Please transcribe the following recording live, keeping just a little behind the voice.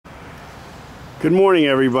Good morning,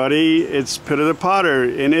 everybody. It's Peter the Potter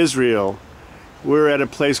in Israel. We're at a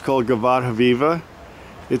place called Gavit Haviva.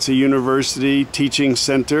 It's a university teaching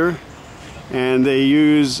center, and they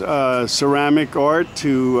use ceramic art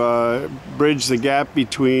to bridge the gap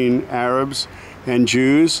between Arabs and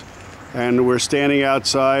Jews. And we're standing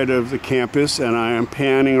outside of the campus, and I am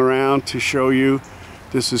panning around to show you.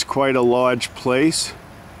 This is quite a large place,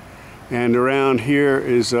 and around here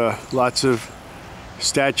is lots of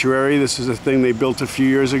statuary. This is a thing they built a few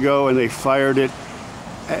years ago, and they fired it.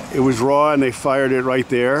 It was raw, and they fired it right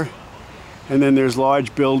there. And then there's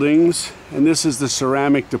large buildings, and this is the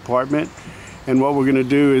ceramic department. And what we're going to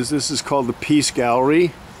do is, this is called the Peace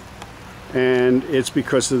Gallery, and it's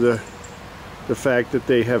because of the fact that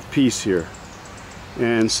they have peace here.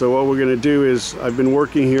 And so what we're going to do is, I've been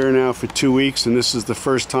working here now for 2 weeks, and this is the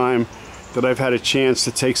first time that I've had a chance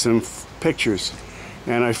to take some pictures.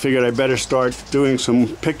 And I figured I better start doing some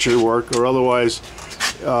picture work, or otherwise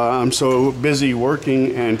I'm so busy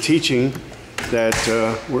working and teaching that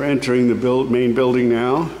we're entering the main building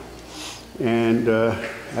now. And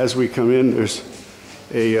as we come in, there's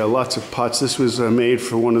lots of pots. This was made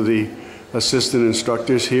for one of the assistant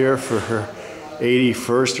instructors here for her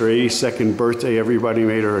 81st or 82nd birthday. Everybody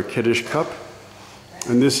made her a kiddush cup.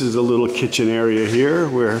 And this is a little kitchen area here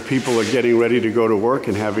where people are getting ready to go to work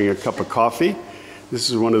and having a cup of coffee. This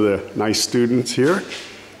is one of the nice students here.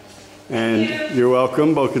 And you're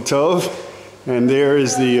welcome, Boker Tov. And there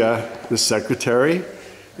is the secretary.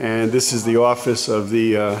 And this is the office of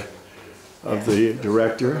the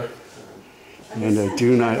director. And I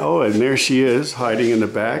do not, oh, and there she is, hiding in the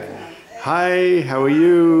back. Hi, how are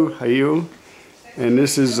you? How are you? And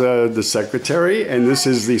this is the secretary, and this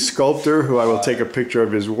is the sculptor who I will take a picture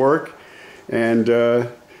of his work. And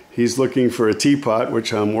he's looking for a teapot,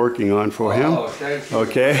 which I'm working on for him. Oh, thank you.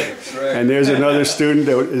 Okay. And there's another student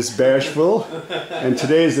that is bashful. And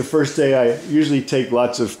today is the first day. I usually take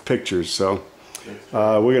lots of pictures, so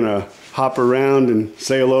we're going to hop around and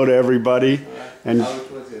say hello to everybody. And how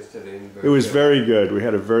it was yesterday? It was very good. We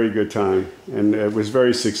had a very good time, and it was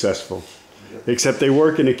very successful. Except they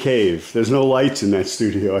work in a cave. There's no lights in that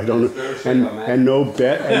studio. I don't know, and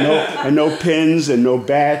no pins and no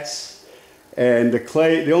bats. And the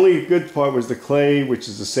clay, the only good part was the clay, which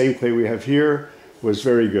is the same clay we have here, was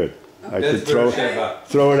very good. I could throw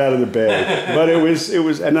it out of the bag. But it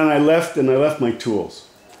was, and then I left my tools.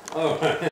 Oh.